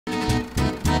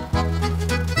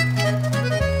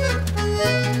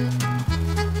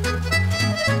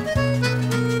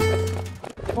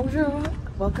So,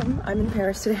 welcome. I'm in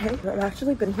Paris today. I've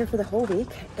actually been here for the whole week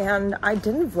and I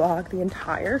didn't vlog the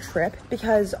entire trip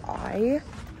because I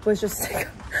was just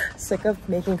sick of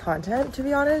making content, to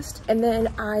be honest. And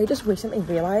then I just recently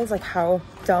realized like how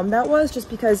dumb that was, just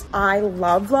because I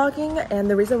love vlogging, and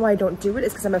the reason why I don't do it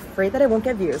is because I'm afraid that I won't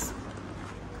get views.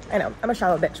 I know, I'm a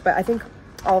shallow bitch, but I think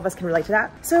all of us can relate to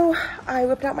that. So I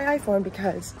whipped out my iPhone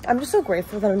because I'm just so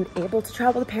grateful that I'm able to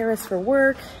travel to Paris for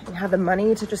work and have the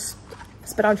money to just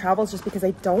spend on travels, just because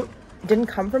I didn't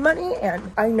come from money.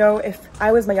 And I know if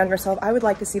I was my younger self, I would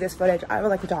like to see this footage. I would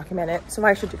like to document it. So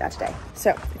I should do that today.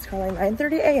 So it's currently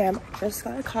 9:30 a.m. Just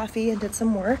got a coffee and did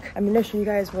some work. I'm gonna show you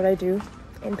guys what I do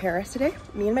in Paris today.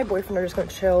 Me and my boyfriend are just gonna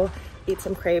chill, eat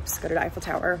some crepes, go to the Eiffel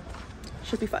Tower.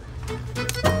 Should be fun.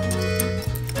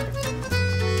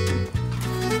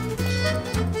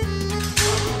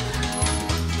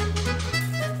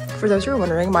 For those who are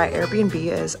wondering, my Airbnb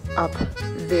is up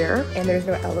there and there's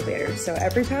no elevator. So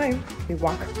every time we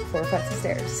walk 4 flights of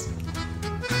stairs.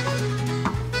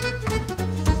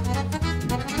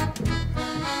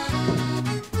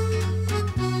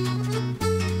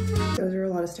 Those are a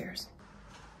lot of stairs.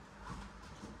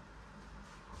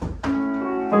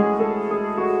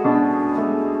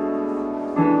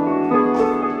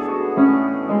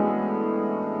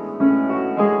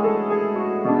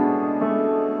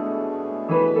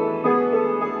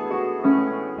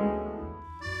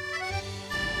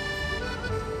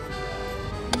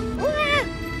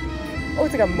 Oh,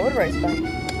 it's like a motorized bike.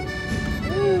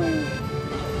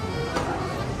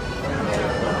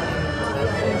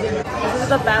 This is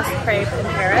the best crepe in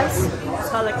Paris. It's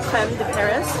called like crème de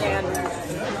Paris, and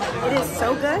it is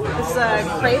so good. This is a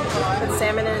crepe with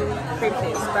salmon and cream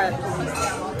cheese, but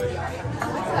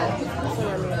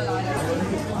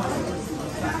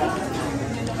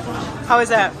how is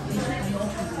that?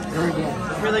 Really good.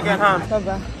 Really good, huh?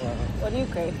 Baba, what are you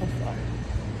grateful for?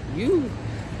 You?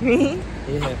 Me?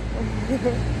 Yeah.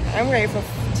 I'm grateful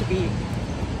to be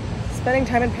spending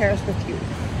time in Paris with you.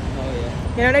 Oh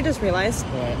yeah. You know what I just realized?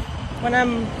 What? When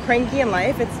I'm cranky in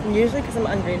life, it's usually because I'm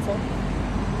ungrateful.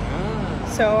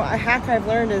 Ah. So a hack I've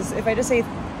learned is if I just say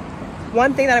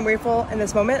one thing that I'm grateful in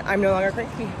this moment, I'm no longer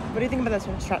cranky. What do you think about that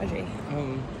sort of strategy?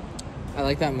 I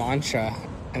like that mantra.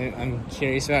 I'm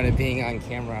curious about it being on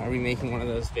camera. Are we making one of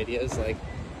those videos like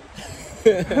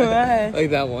What? like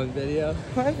that one video?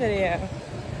 What video?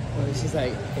 Well, it's just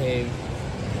like, babe,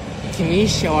 can we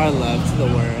show our love to the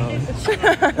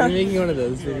world? Are we making one of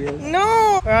those videos?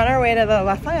 No! We're on our way to the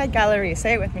Lafayette Gallery.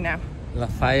 Say it with me now.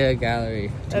 Lafayette Gallery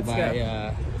to Let's buy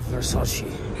go. Versace.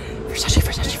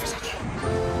 Versace.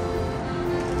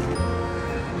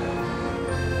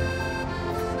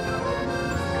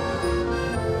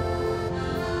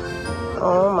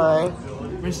 Oh my.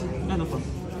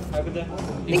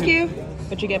 Thank you.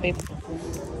 What'd you get, babe?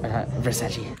 I got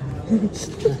Versace.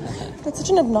 That's such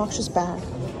an obnoxious bag.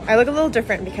 I look a little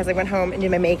different because I went home and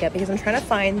did my makeup because I'm trying to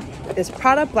find this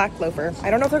Prada black loafer.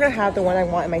 I don't know if they're gonna have the one I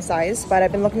want in my size, but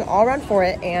I've been looking all around for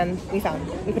it and we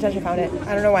potentially found it.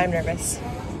 I don't know why I'm nervous.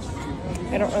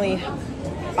 I don't really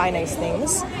buy nice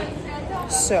things.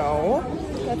 So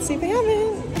let's see if they have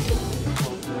it.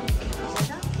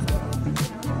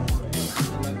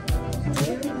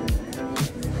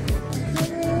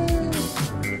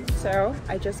 So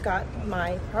I just got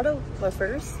my Prada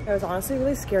loafers. I was honestly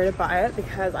really scared to buy it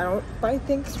because I don't buy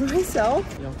things for myself.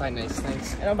 You don't buy nice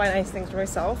things? I don't buy nice things for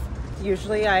myself.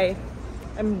 Usually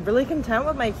I'm really content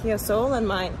with my Kia Soul and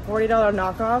my $40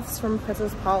 knockoffs from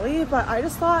Princess Polly, but I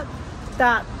just thought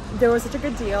that there was such a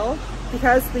good deal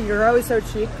because the euro is so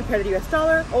cheap compared to the US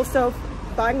dollar. Also,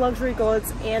 buying luxury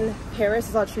goods in Paris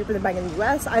is a lot cheaper than buying in the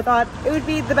US. I thought it would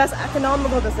be the best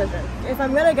economical decision. If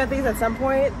I'm gonna get these at some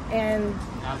point and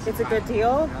it's a good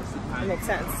deal, it makes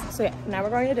sense. So yeah, now we're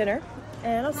going to dinner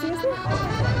and I'll see you soon.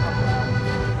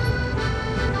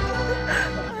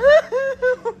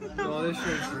 Oh, this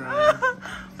shit's right.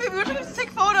 Baby, we're trying to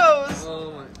take photos.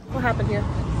 Oh my. What happened here?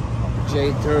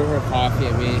 Jade threw her coffee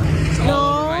at me. It's all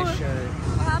over my shirt.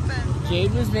 What happened?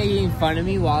 Jade was making fun of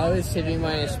me while I was sipping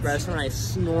my espresso and I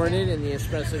snorted and the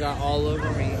espresso got all over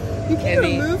me. You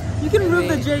can remove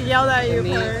the Jade yelled at you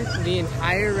for. The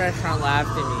entire restaurant laughed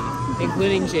at me,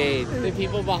 including Jade. The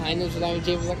people behind us were laughing.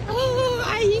 Jade was like,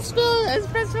 oh, he spilled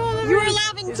espresso all over me. You were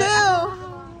laughing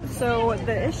too! So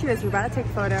the issue is we're about to take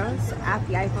photos at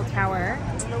the Eiffel Tower,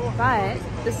 but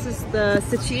this is the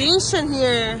situation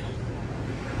here.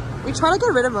 We try to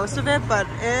get rid of most of it, but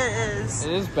it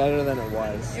is better than it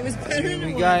was. It was better than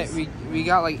it was. We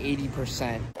got like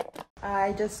 80%.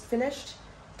 I just finished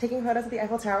taking photos of the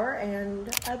Eiffel Tower, and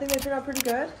I think they turned out pretty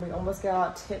good. We almost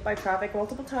got hit by traffic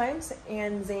multiple times,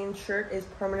 and Zane's shirt is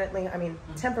permanently, I mean,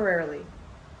 temporarily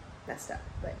messed up,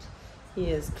 but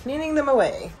he is cleaning them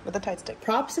away with a tight stick.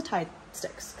 Props to tight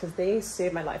sticks, because they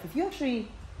saved my life. If you actually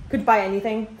could buy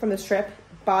anything from this trip,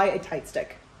 buy a tight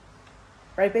stick.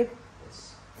 Right, babe?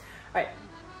 Yes. All right.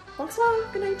 Thanks a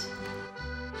lot. Good night.